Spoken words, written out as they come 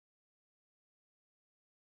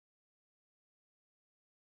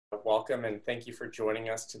Welcome and thank you for joining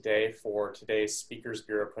us today for today's Speakers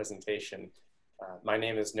Bureau presentation. My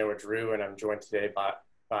name is Noah Drew and I'm joined today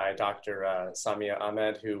by Dr. Saamia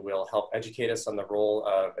Ahmed, who will help educate us on the role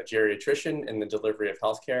of a geriatrician in the delivery of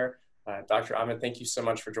healthcare. Dr. Ahmed, thank you so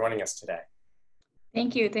much for joining us today.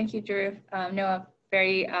 Thank you, Drew. Noah,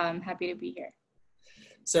 very happy to be here.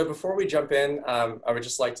 So before we jump in, I would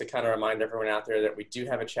just like to kind of remind everyone out there that we do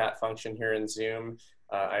have a chat function here in Zoom.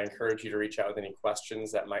 I encourage you to reach out with any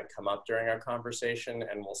questions that might come up during our conversation,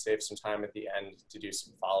 and we'll save some time at the end to do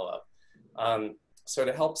some follow-up. So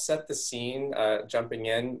to help set the scene, jumping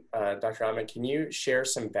in, Dr. Ahmed, can you share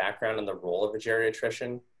some background on the role of a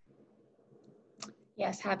geriatrician?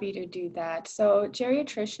 Yes, happy to do that. So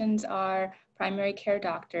geriatricians are primary care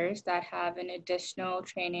doctors that have an additional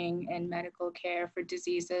training in medical care for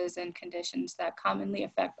diseases and conditions that commonly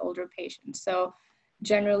affect older patients. So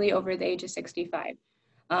generally over the age of 65.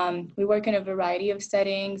 We work in a variety of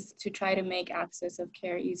settings to try to make access of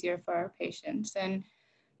care easier for our patients. And,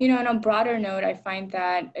 on a broader note, I find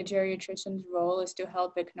that a geriatrician's role is to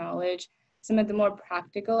help acknowledge some of the more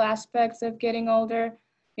practical aspects of getting older.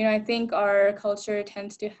 I think our culture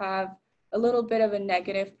tends to have a little bit of a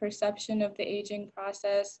negative perception of the aging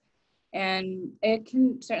process, and it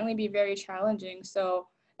can certainly be very challenging. So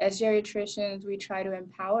as geriatricians, we try to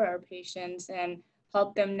empower our patients and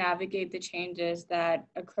help them navigate the changes that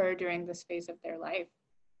occur during this phase of their life.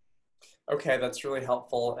 Okay, that's really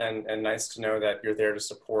helpful and nice to know that you're there to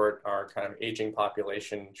support our kind of aging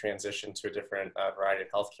population transition to a different variety of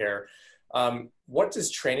healthcare. What does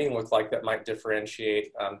training look like that might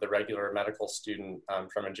differentiate the regular medical student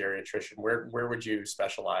from a geriatrician? Where would you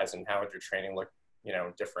specialize and how would your training look,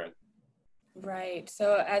 different? Right.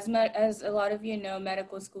 So as a lot of you know,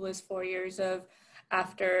 medical school is 4 years of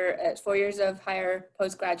 4 years of higher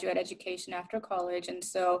postgraduate education after college. And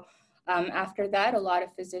so after that, a lot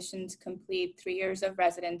of physicians complete 3 years of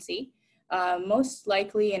residency, most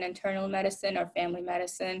likely in internal medicine or family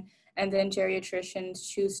medicine. And then geriatricians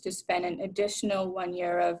choose to spend an additional 1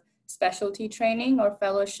 year of specialty training or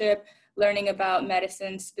fellowship, learning about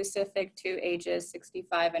medicine specific to ages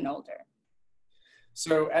 65 and older.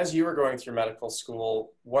 So as you were going through medical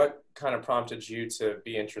school, what kind of prompted you to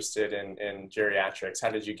be interested in geriatrics? How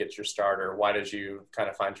did you get your start, or why did you kind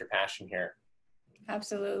of find your passion here?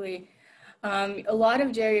 Absolutely. A lot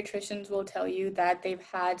of geriatricians will tell you that they've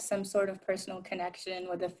had some sort of personal connection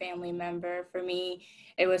with a family member. For me,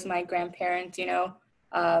 it was my grandparents.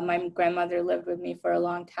 My grandmother lived with me for a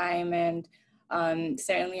long time, and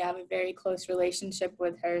certainly I have a very close relationship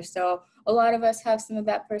with her. So a lot of us have some of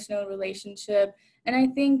that personal relationship. And I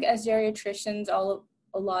think as geriatricians,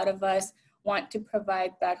 a lot of us want to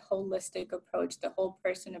provide that holistic approach, the whole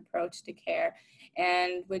person approach to care.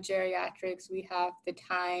 And with geriatrics, we have the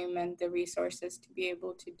time and the resources to be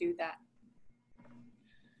able to do that.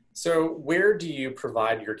 So where do you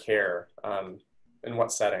provide your care? In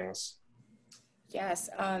what settings?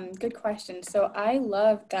 Yes, good question. So I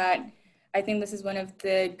love that. I think this is one of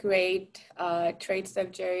the great traits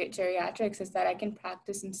of geriatrics is that I can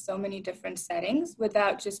practice in so many different settings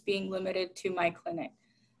without just being limited to my clinic.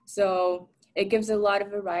 So it gives a lot of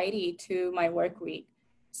variety to my work week.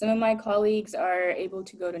 Some of my colleagues are able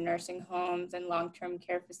to go to nursing homes and long-term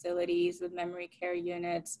care facilities with memory care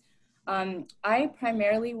units. I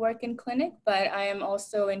primarily work in clinic, but I am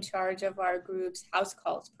also in charge of our group's house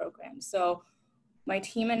calls program. So my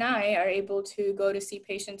team and I are able to go to see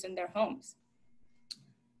patients in their homes.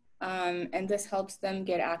 And this helps them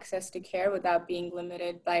get access to care without being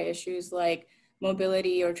limited by issues like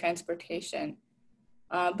mobility or transportation.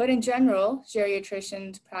 But in general,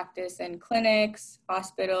 geriatricians practice in clinics,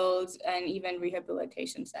 hospitals, and even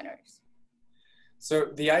rehabilitation centers.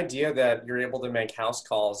 So the idea that you're able to make house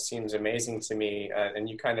calls seems amazing to me. And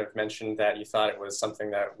you kind of mentioned that you thought it was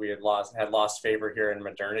something that we had lost favor here in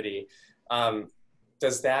modernity.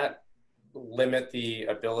 Does that limit the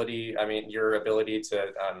ability, your ability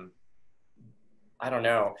to, I don't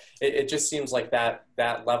know, it just seems like that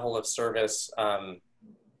level of service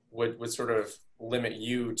would sort of limit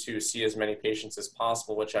you to see as many patients as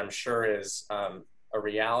possible, which I'm sure is a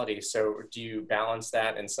reality. So do you balance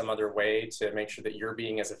that in some other way to make sure that you're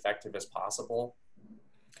being as effective as possible?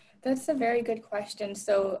 That's a very good question.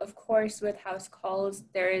 So of course, with house calls,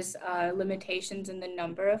 there is limitations in the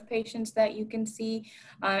number of patients that you can see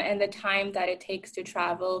and the time that it takes to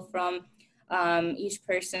travel from each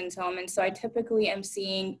person's home. And so I typically am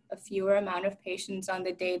seeing a fewer amount of patients on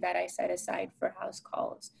the day that I set aside for house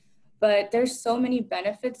calls. But there's so many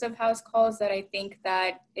benefits of house calls that I think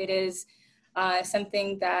that it is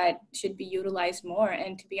something that should be utilized more.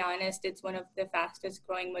 And to be honest, it's one of the fastest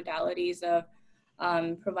growing modalities of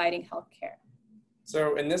providing healthcare.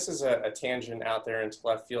 So, and this is a tangent out there into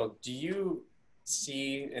left field. Do you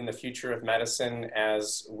see in the future of medicine,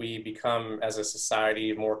 as we become as a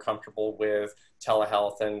society more comfortable with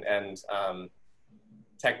telehealth and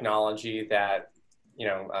technology, that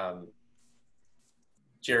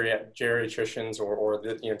geriatricians or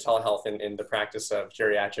the telehealth in the practice of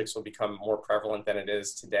geriatrics will become more prevalent than it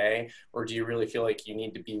is today? Or do you really feel like you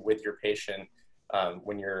need to be with your patient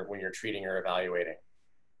when you're treating or evaluating?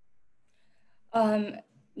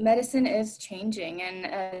 Medicine is changing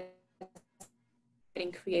and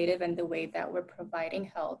getting creative in the way that we're providing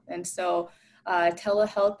health. And so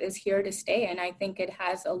telehealth is here to stay. And I think it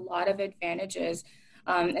has a lot of advantages,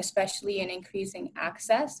 especially in increasing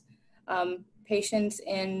access. Patients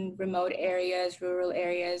in remote areas, rural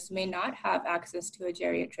areas may not have access to a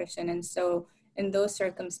geriatrician. And so in those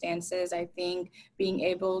circumstances, I think being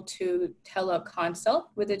able to teleconsult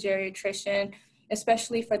with a geriatrician,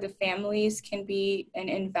 especially for the families, can be an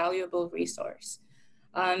invaluable resource.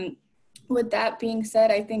 With that being said,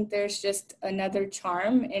 I think there's just another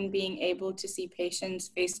charm in being able to see patients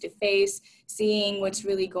face to face, seeing what's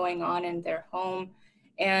really going on in their home.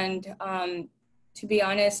 And to be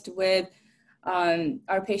honest, with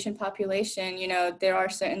our patient population, there are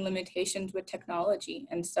certain limitations with technology.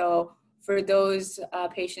 And so for those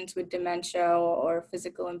patients with dementia or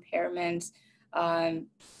physical impairments,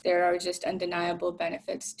 there are just undeniable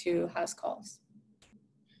benefits to house calls.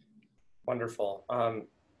 Wonderful.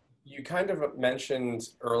 You kind of mentioned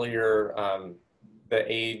earlier the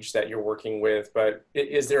age that you're working with, but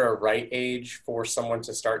is there a right age for someone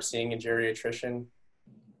to start seeing a geriatrician?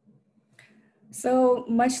 So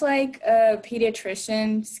much like a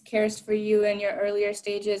pediatrician cares for you in your earlier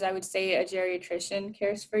stages, I would say a geriatrician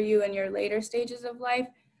cares for you in your later stages of life.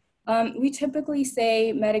 We typically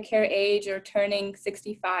say Medicare age or turning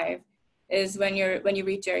 65 is when you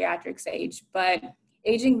reach geriatrics age, but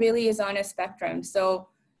aging really is on a spectrum. So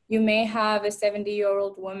you may have a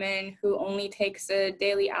 70-year-old woman who only takes a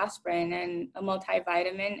daily aspirin and a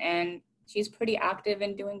multivitamin, and she's pretty active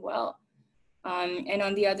and doing well. And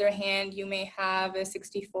on the other hand, you may have a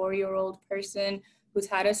 64-year-old person who's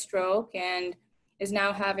had a stroke and is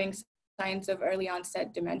now having signs of early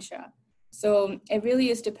onset dementia. So it really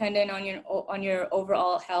is dependent on your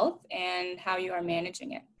overall health and how you are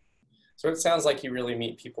managing it. So it sounds like you really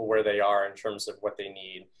meet people where they are in terms of what they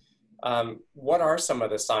need. What are some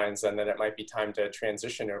of the signs then that it might be time to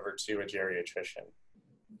transition over to a geriatrician?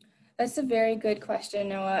 That's a very good question,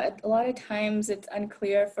 Noah. A lot of times it's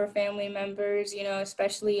unclear for family members,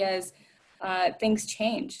 especially as things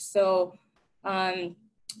change. So I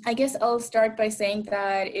guess I'll start by saying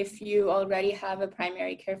that if you already have a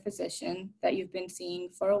primary care physician that you've been seeing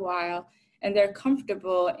for a while and they're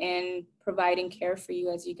comfortable in providing care for you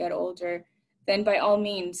as you get older, then by all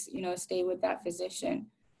means, stay with that physician.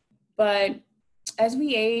 But as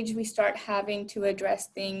we age, we start having to address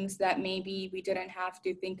things that maybe we didn't have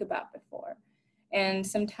to think about before. And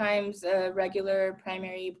sometimes a regular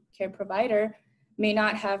primary care provider may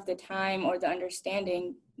not have the time or the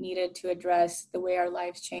understanding needed to address the way our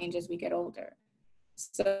lives change as we get older.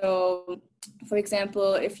 So, for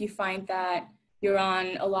example, if you find that you're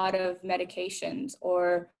on a lot of medications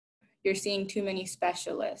or you're seeing too many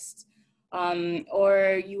specialists,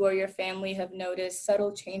 or you or your family have noticed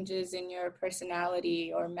subtle changes in your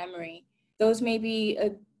personality or memory, those indicate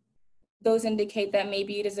that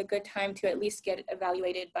maybe it is a good time to at least get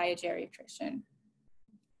evaluated by a geriatrician.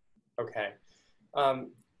 Okay.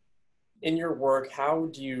 In your work, how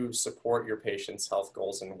do you support your patients' health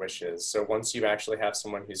goals and wishes? So once you actually have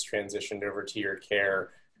someone who's transitioned over to your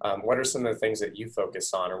care, what are some of the things that you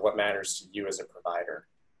focus on, or what matters to you as a provider?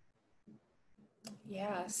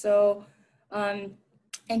 Yeah, so in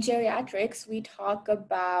geriatrics, we talk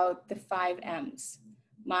about the 5 M's: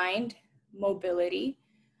 mind, mobility,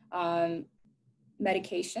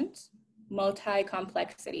 medications,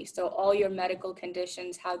 multi-complexity. So all your medical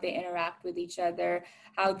conditions, how they interact with each other,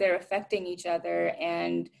 how they're affecting each other,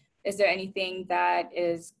 and is there anything that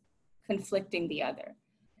is conflicting the other?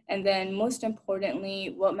 And then most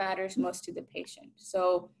importantly, what matters most to the patient.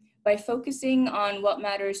 So by focusing on what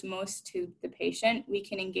matters most to the patient, we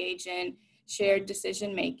can engage in shared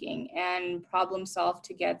decision-making and problem solve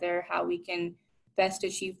together how we can best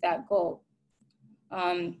achieve that goal.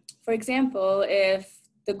 For example, if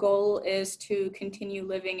the goal is to continue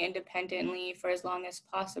living independently for as long as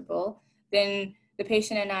possible, then the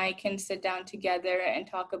patient and I can sit down together and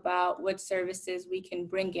talk about what services we can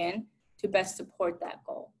bring in to best support that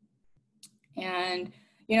goal. And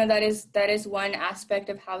that is one aspect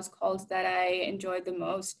of house calls that I enjoy the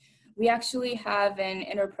most. we actually have an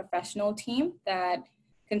interprofessional team that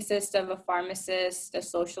consists of a pharmacist, a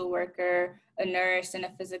social worker, a nurse, and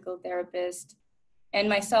a physical therapist, and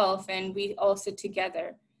myself, and we all sit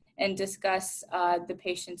together and discuss the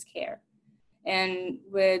patient's care. And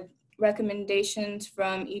with recommendations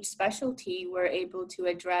from each specialty, we're able to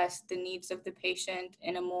address the needs of the patient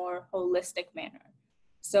in a more holistic manner.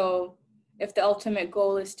 So if the ultimate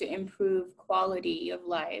goal is to improve quality of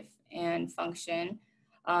life and function,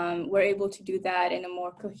 we're able to do that in a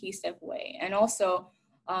more cohesive way. And also,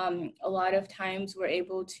 a lot of times we're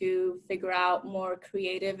able to figure out more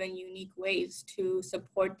creative and unique ways to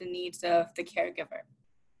support the needs of the caregiver.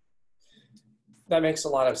 That makes a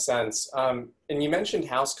lot of sense. And you mentioned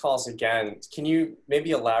house calls again. Can you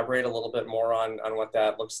maybe elaborate a little bit more on what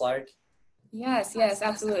that looks like? Yes,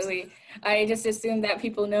 absolutely. I just assume that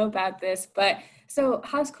people know about this, but so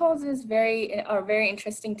house calls are very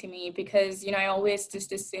interesting to me because, I always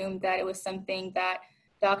just assumed that it was something that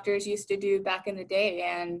doctors used to do back in the day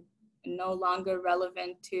and no longer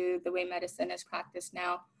relevant to the way medicine is practiced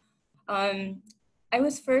now. I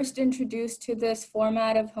was first introduced to this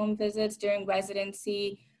format of home visits during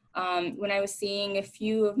residency when I was seeing a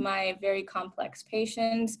few of my very complex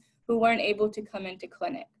patients who weren't able to come into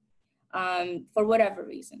clinic for whatever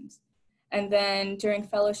reasons. And then during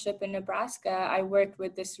fellowship in Nebraska, I worked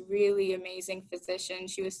with this really amazing physician.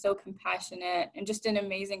 She was so compassionate and just an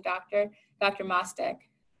amazing doctor, Dr. Mostek.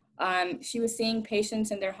 She was seeing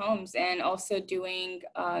patients in their homes and also doing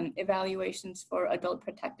evaluations for adult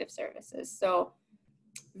protective services. So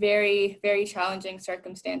very, very challenging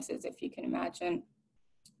circumstances, if you can imagine.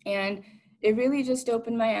 And it really just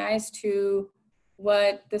opened my eyes to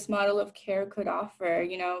what this model of care could offer.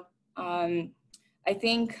 I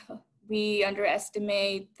think we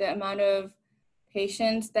underestimate the amount of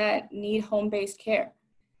patients that need home-based care.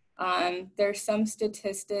 There's some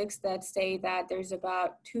statistics that say that there's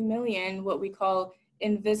about 2 million what we call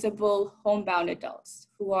invisible homebound adults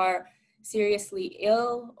who are seriously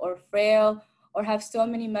ill or frail or have so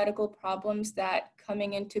many medical problems that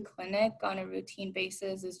coming into clinic on a routine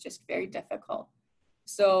basis is just very difficult.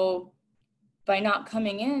 So by not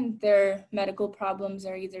coming in, their medical problems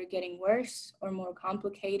are either getting worse or more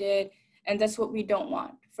complicated. And that's what we don't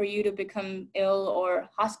want, for you to become ill or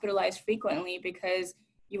hospitalized frequently because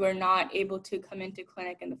you are not able to come into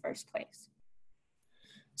clinic in the first place.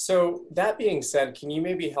 So that being said, can you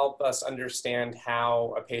maybe help us understand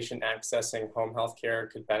how a patient accessing home health care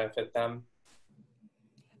could benefit them?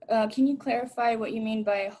 Can you clarify what you mean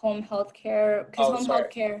by home health care? Because health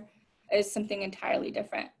care is something entirely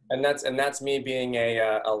different. And that's me being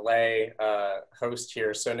a lay host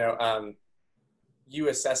here. So no, you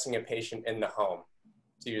assessing a patient in the home,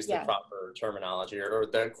 to use the proper terminology, or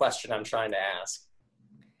the question I'm trying to ask.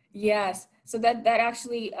 Yes, so that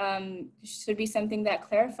actually should be something that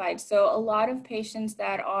clarified. So a lot of patients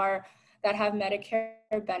that have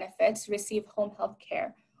Medicare benefits receive home health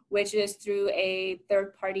care, which is through a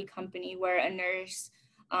third-party company where a nurse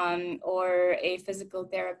or a physical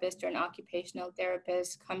therapist or an occupational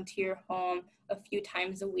therapist come to your home a few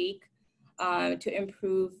times a week to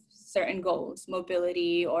improve certain goals,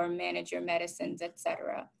 mobility, or manage your medicines,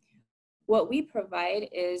 etc. What we provide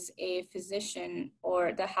is a physician,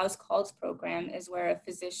 or the house calls program is where a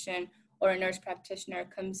physician or a nurse practitioner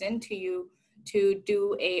comes into you to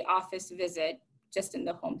do a office visit just in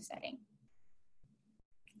the home setting.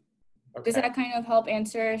 Okay. Does that kind of help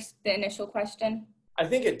answer the initial question? I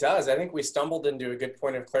think it does. I think we stumbled into a good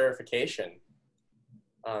point of clarification.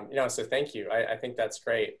 So thank you. I think that's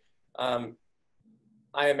great.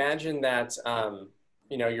 I imagine that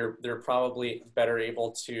they're probably better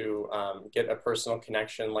able to get a personal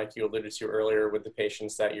connection, like you alluded to earlier, with the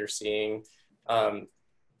patients that you're seeing.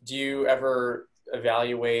 Do you ever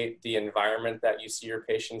evaluate the environment that you see your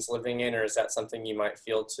patients living in, or is that something you might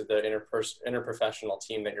feel to the interprofessional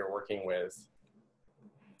team that you're working with?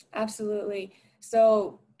 Absolutely.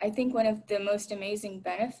 So I think one of the most amazing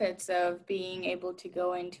benefits of being able to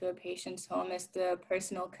go into a patient's home is the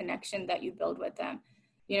personal connection that you build with them.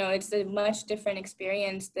 It's a much different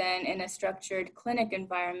experience than in a structured clinic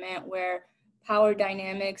environment where power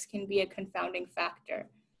dynamics can be a confounding factor.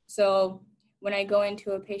 So when I go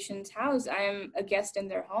into a patient's house, I'm a guest in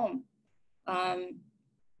their home.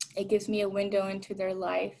 It gives me a window into their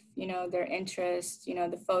life, their interests,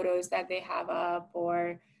 the photos that they have up,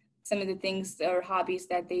 or some of the things or hobbies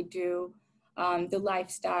that they do, the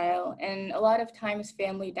lifestyle, and a lot of times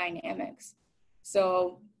family dynamics.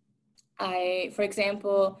 So for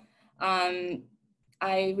example,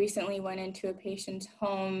 I recently went into a patient's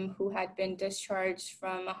home who had been discharged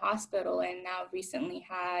from a hospital and now recently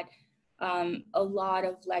had a lot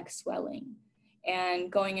of leg swelling.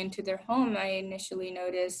 And going into their home, I initially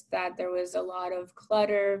noticed that there was a lot of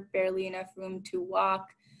clutter, barely enough room to walk.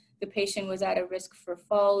 The patient was at a risk for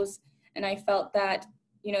falls. And I felt that,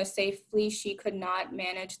 safely she could not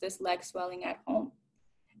manage this leg swelling at home.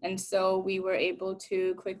 And so we were able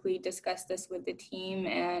to quickly discuss this with the team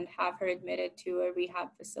and have her admitted to a rehab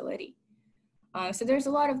facility. So there's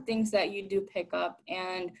a lot of things that you do pick up,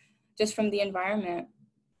 and just from the environment.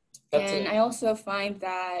 And I also find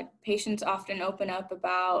that patients often open up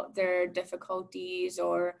about their difficulties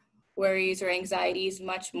or worries or anxieties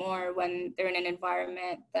much more when they're in an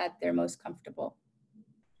environment that they're most comfortable.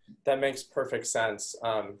 That makes perfect sense,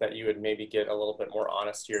 that you would maybe get a little bit more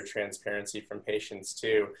honesty or transparency from patients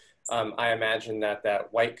too. I imagine that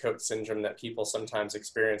white coat syndrome that people sometimes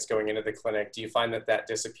experience going into the clinic, do you find that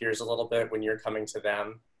disappears a little bit when you're coming to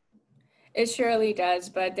them? It surely does,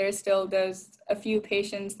 but there's still a few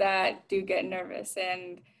patients that do get nervous,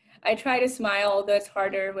 and I try to smile, although it's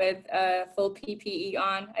harder with full PPE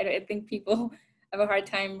on. I think people have a hard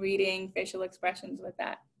time reading facial expressions with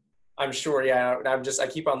that. I'm sure, yeah. I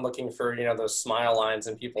keep on looking for, those smile lines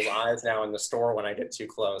in people's eyes now in the store when I get too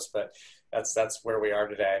close, but that's where we are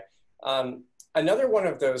today. Another one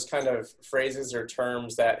of those kind of phrases or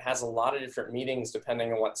terms that has a lot of different meanings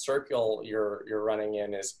depending on what circle you're running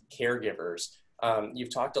in is caregivers.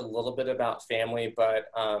 You've talked a little bit about family, but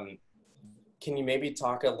can you maybe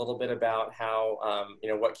talk a little bit about how,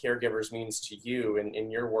 what caregivers means to you in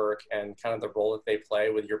your work and kind of the role that they play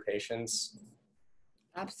with your patients?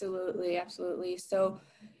 Absolutely, absolutely. So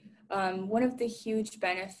one of the huge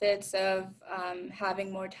benefits of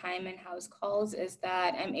having more time in house calls is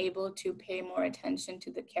that I'm able to pay more attention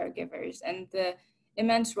to the caregivers and the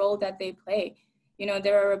immense role that they play.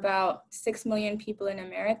 There are about 6 million people in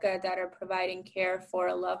America that are providing care for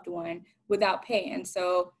a loved one without pay. And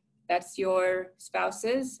so that's your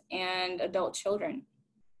spouses and adult children.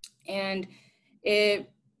 And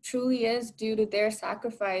it truly is due to their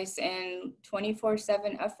sacrifice and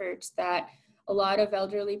 24/7 efforts that a lot of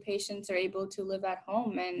elderly patients are able to live at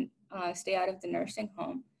home and stay out of the nursing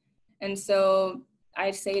home. And so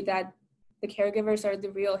I say that the caregivers are the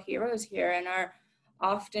real heroes here and are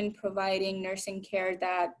often providing nursing care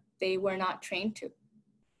that they were not trained to.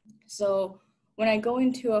 So when I go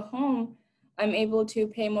into a home, I'm able to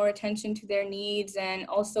pay more attention to their needs and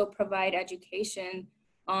also provide education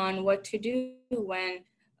on what to do when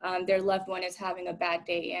their loved one is having a bad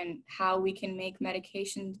day and how we can make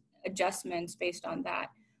medication adjustments based on that,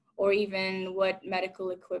 or even what medical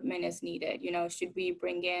equipment is needed. Should we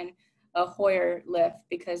bring in a Hoyer lift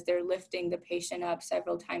because they're lifting the patient up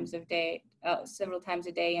several times a day,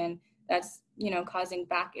 and that's causing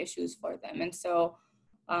back issues for them. And so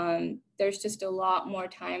there's just a lot more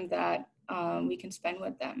time that we can spend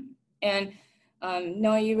with them. And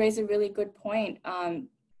Noah, you raise a really good point.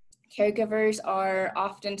 Caregivers are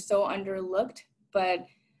often so underlooked, but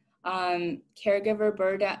caregiver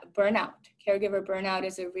burnout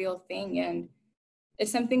is a real thing, and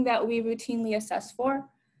it's something that we routinely assess for.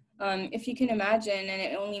 If you can imagine, and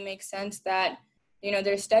it only makes sense that,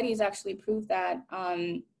 there's studies actually prove that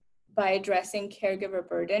by addressing caregiver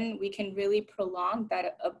burden, we can really prolong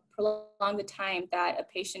the time that a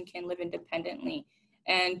patient can live independently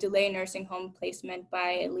and delay nursing home placement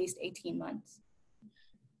by at least 18 months.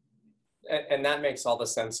 And that makes all the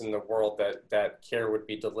sense in the world that care would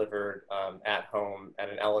be delivered at home at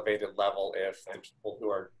an elevated level if the people who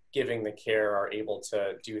are giving the care are able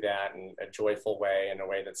to do that in a joyful way, in a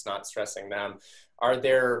way that's not stressing them. Are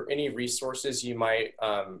there any resources you might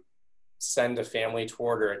send a family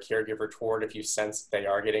toward or a caregiver toward if you sense they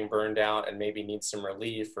are getting burned out and maybe need some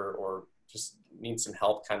relief or just need some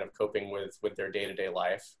help kind of coping with their day-to-day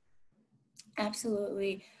life?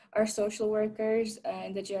 Absolutely. Our social workers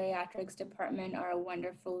in the geriatrics department are a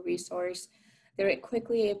wonderful resource. They're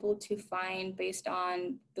quickly able to find, based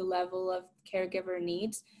on the level of caregiver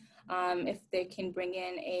needs, if they can bring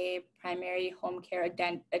in a primary home care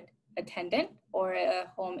attendant or a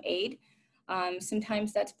home aide.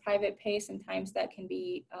 Sometimes that's private pay, sometimes that can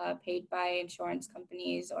be paid by insurance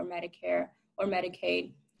companies or Medicare or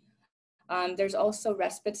Medicaid. There's also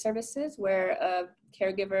respite services where a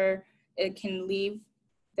caregiver can leave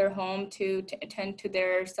their home to attend to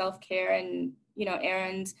their self-care and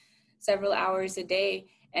errands several hours a day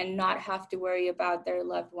and not have to worry about their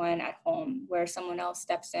loved one at home, where someone else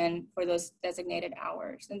steps in for those designated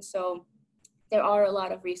hours. And so there are a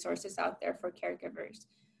lot of resources out there for caregivers.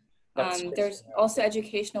 There's also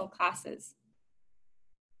educational classes.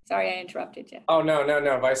 Sorry, I interrupted you. Oh, no,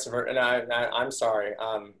 vice versa. And I'm sorry.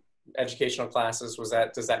 Educational classes,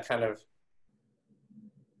 does that kind of?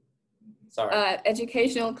 Sorry.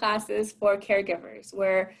 Educational classes for caregivers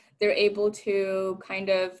where they're able to kind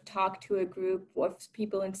of talk to a group of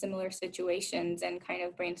people in similar situations and kind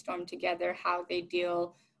of brainstorm together how they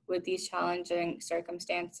deal with these challenging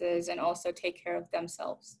circumstances and also take care of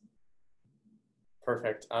themselves.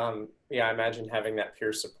 Perfect. Yeah, I imagine having that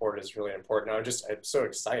peer support is really important. I'm so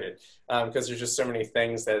excited because there's just so many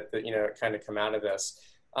things that you know kind of come out of this.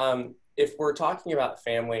 If we're talking about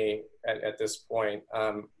family at this point,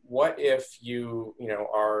 what if you know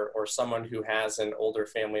are or someone who has an older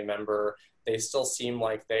family member, they still seem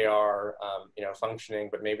like they are you know functioning,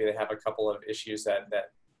 but maybe they have a couple of issues that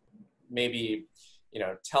maybe you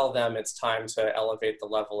know tell them it's time to elevate the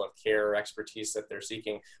level of care or expertise that they're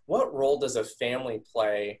seeking. What role does a family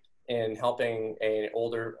play in helping an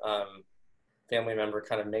older family member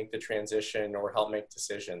kind of make the transition or help make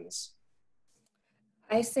decisions?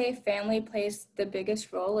 I say family plays the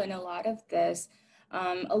biggest role in a lot of this.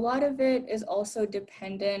 A lot of it is also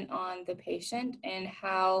dependent on the patient and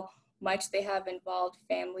how much they have involved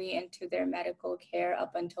family into their medical care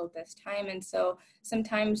up until this time. And so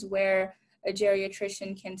sometimes where a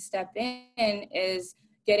geriatrician can step in is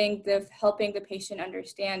helping the patient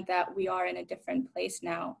understand that we are in a different place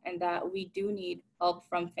now and that we do need help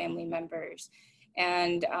from family members.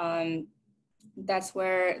 And that's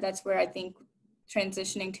where I think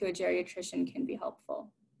transitioning to a geriatrician can be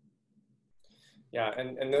helpful. Yeah,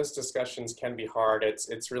 and those discussions can be hard.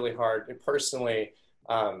 It's really hard. Personally,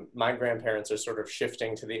 my grandparents are sort of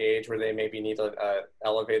shifting to the age where they maybe need a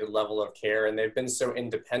elevated level of care, and they've been so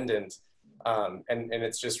independent, and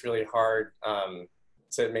it's just really hard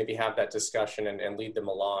to maybe have that discussion and lead them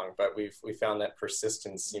along. But we found that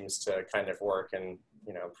persistence seems to kind of work, and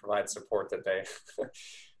you know provide support that they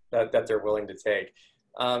that they're willing to take.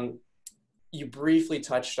 You briefly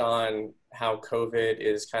touched on how COVID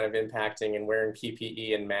is kind of impacting and wearing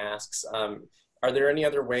PPE and masks. Are there any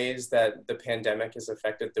other ways that the pandemic has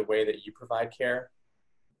affected the way that you provide care?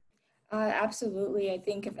 Absolutely. I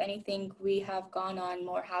think if anything, we have gone on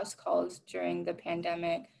more house calls during the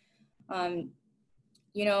pandemic. Um,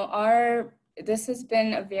 you know, this has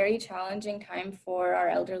been a very challenging time for our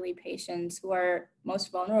elderly patients who are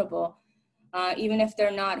most vulnerable. Even if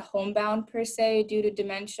they're not homebound per se due to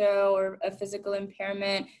dementia or a physical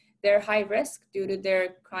impairment, they're high risk due to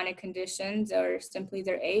their chronic conditions or simply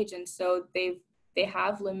their age. And so they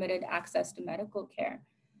have limited access to medical care.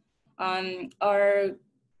 Our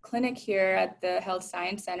clinic here at the Health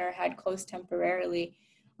Science Center had closed temporarily,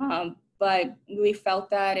 but we felt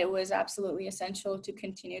that it was absolutely essential to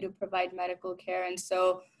continue to provide medical care. And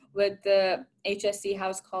so with the HSC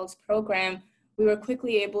House Calls program, we were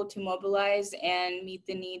quickly able to mobilize and meet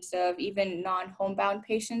the needs of even non-homebound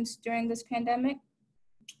patients during this pandemic.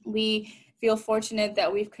 We feel fortunate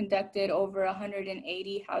that we've conducted over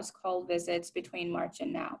 180 house call visits between March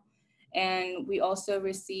and now. And we also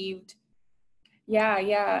received,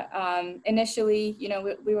 initially, you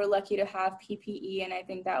know, we were lucky to have PPE, and I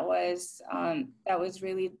think that was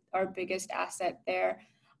really our biggest asset there,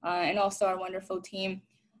 and also our wonderful team.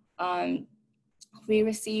 We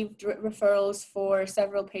received referrals for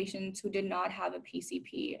several patients who did not have a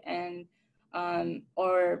PCP and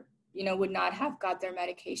or you know would not have got their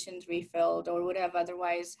medications refilled or would have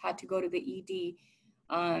otherwise had to go to the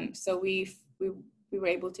ED. So we were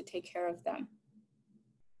able to take care of them.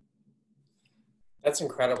 That's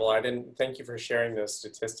incredible. Thank you for sharing those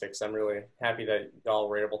statistics. I'm really happy that y'all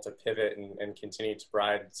were able to pivot and continue to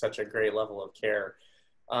provide such a great level of care.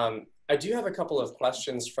 I do have a couple of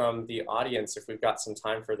questions from the audience if we've got some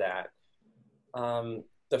time for that.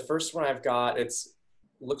 The first one I've got,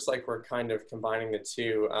 looks like we're kind of combining the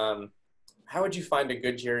two. How would you find a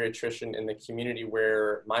good geriatrician in the community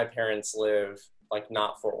where my parents live, like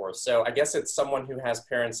not Fort Worth? So I guess it's someone who has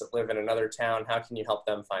parents that live in another town. How can you help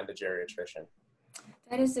them find a geriatrician?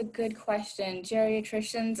 That is a good question.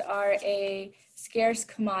 Geriatricians are a scarce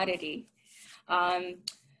commodity.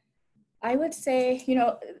 I would say, you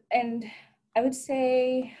know, and I would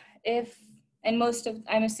say I'm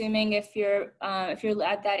assuming if you're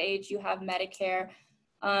at that age, you have Medicare.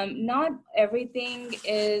 Not everything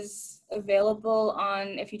is available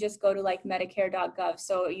if you just go to like medicare.gov.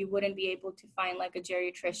 So you wouldn't be able to find like a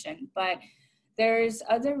geriatrician, but there's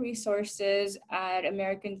other resources at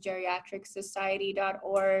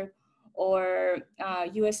AmericanGeriatricsSociety.org or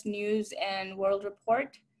US News and World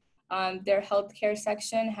Report. Their healthcare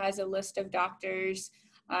section has a list of doctors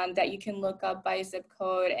that you can look up by zip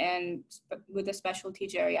code and with a specialty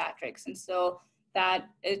geriatrics. And so that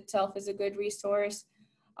itself is a good resource.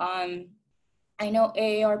 I know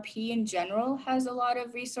AARP in general has a lot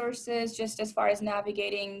of resources just as far as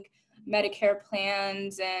navigating Medicare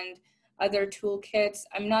plans and other toolkits.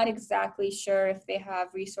 I'm not exactly sure if they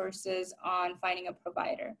have resources on finding a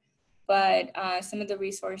provider, but some of the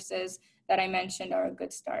resources that I mentioned are a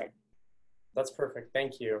good start. That's perfect.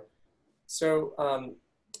 Thank you. So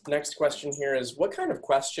next question here is, what kind of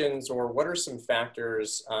questions or what are some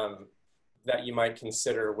factors that you might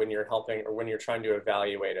consider when you're helping or when you're trying to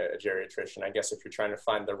evaluate a geriatrician? I guess if you're trying to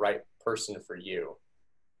find the right person for you.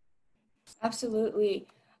 Absolutely.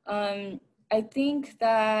 I think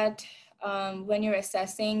that when you're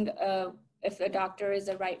assessing if a doctor is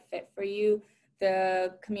the right fit for you,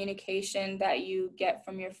 the communication that you get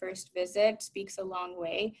from your first visit speaks a long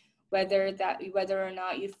way. Whether or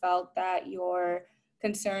not you felt that your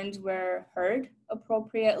concerns were heard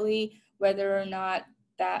appropriately, whether or not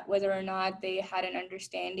they had an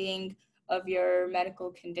understanding of your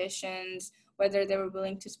medical conditions, whether they were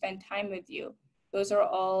willing to spend time with you. Those are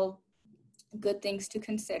all good things to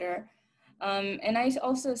consider. And I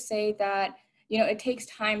also say that, it takes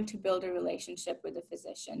time to build a relationship with a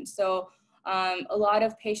physician. So a lot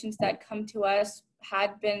of patients that come to us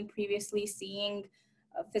had been previously seeing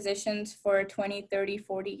physicians for 20, 30,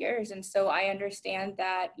 40 years. And so I understand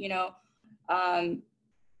that,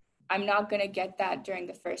 I'm not going to get that during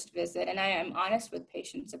the first visit. And I am honest with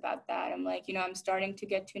patients about that. I'm like, I'm starting to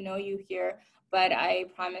get to know you here, but I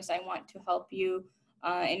promise I want to help you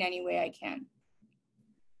in any way I can.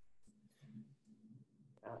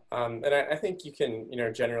 And I think you can,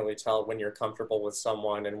 generally tell when you're comfortable with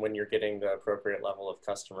someone and when you're getting the appropriate level of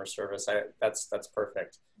customer service. That's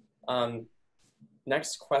perfect.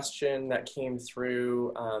 Next question that came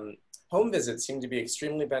through, home visits seem to be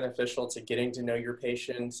extremely beneficial to getting to know your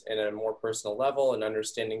patients in a more personal level and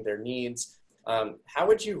understanding their needs. How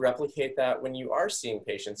would you replicate that when you are seeing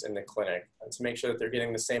patients in the clinic to make sure that they're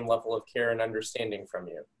getting the same level of care and understanding from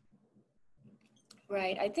you?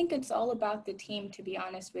 Right. I think it's all about the team, to be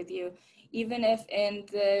honest with you. Even if in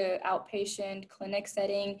the outpatient clinic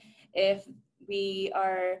setting, if the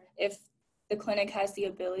clinic has the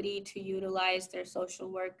ability to utilize their social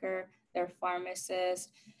worker, their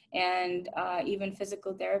pharmacist, and even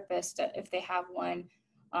physical therapist, if they have one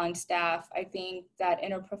on staff, I think that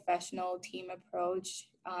interprofessional team approach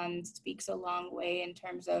speaks a long way in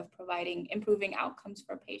terms of improving outcomes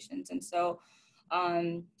for patients. And so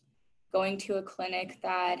going to a clinic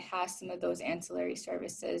that has some of those ancillary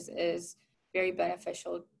services is very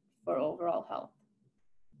beneficial for overall health.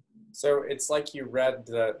 So it's like you read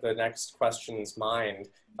the next question's mind.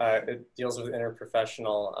 It deals with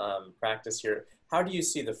interprofessional practice here. How do you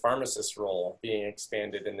see the pharmacist role being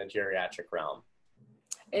expanded in the geriatric realm?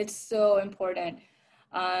 It's so important.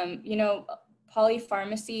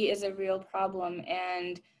 Polypharmacy is a real problem,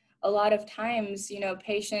 and a lot of times,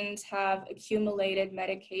 patients have accumulated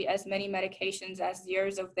as many medications as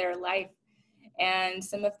years of their life, and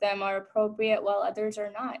some of them are appropriate while others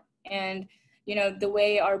are not. And, the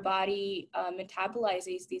way our body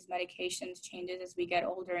metabolizes these medications changes as we get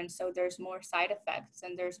older, and so there's more side effects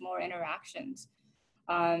and there's more interactions.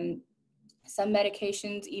 Some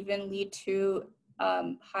medications even lead to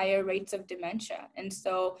higher rates of dementia. And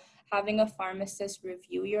so having a pharmacist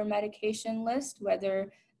review your medication list,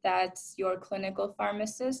 whether that's your clinical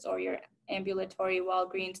pharmacist or your ambulatory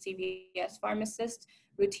Walgreens CVS pharmacist,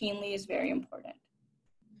 routinely is very important.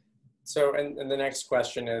 So, and the next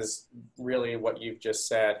question is really what you've just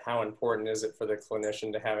said. How important is it for the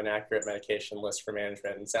clinician to have an accurate medication list for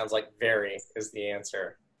management? And it sounds like very is the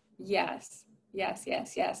answer. Yes.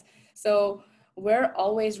 So we're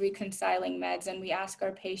always reconciling meds, and we ask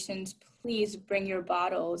our patients, please bring your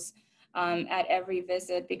bottles at every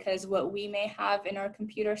visit, because what we may have in our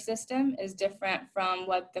computer system is different from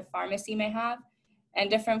what the pharmacy may have and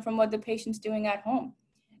different from what the patient's doing at home.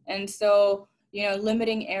 And so,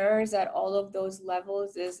 limiting errors at all of those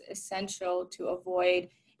levels is essential to avoid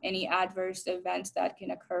any adverse events that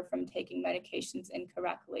can occur from taking medications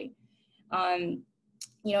incorrectly.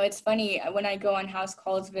 It's funny, when I go on house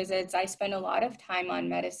calls visits, I spend a lot of time on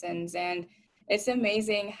medicines, and it's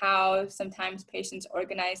amazing how sometimes patients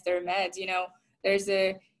organize their meds. There's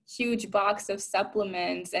a huge box of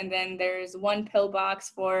supplements, and then there's one pill box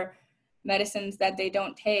for medicines that they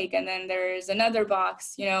don't take, and then there's another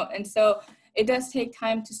box, and so it does take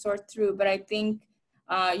time to sort through, but I think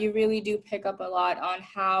you really do pick up a lot on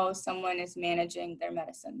how someone is managing their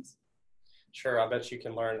medicines. Sure, I bet you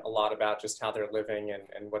can learn a lot about just how they're living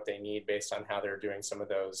and what they need based on how they're doing some of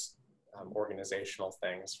those organizational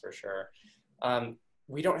things, for sure.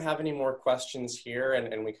 We don't have any more questions here,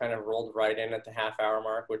 and we kind of rolled right in at the half-hour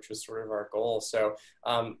mark, which was sort of our goal. So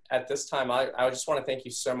at this time, I just want to thank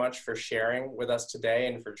you so much for sharing with us today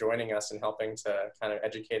and for joining us and helping to kind of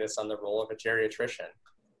educate us on the role of a geriatrician.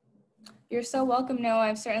 You're so welcome, Noah.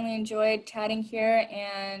 I've certainly enjoyed chatting here,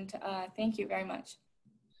 and thank you very much.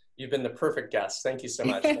 You've been the perfect guest. Thank you so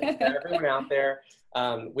much. Thanks to everyone out there.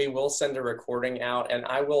 We will send a recording out, and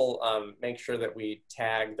I will make sure that we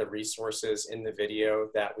tag the resources in the video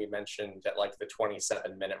that we mentioned at like the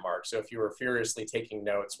 27-minute mark. So if you were furiously taking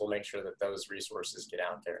notes, we'll make sure that those resources get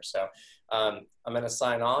out there. So I'm going to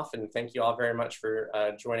sign off, and thank you all very much for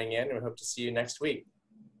joining in, and we hope to see you next week.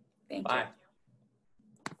 Thank Bye. you.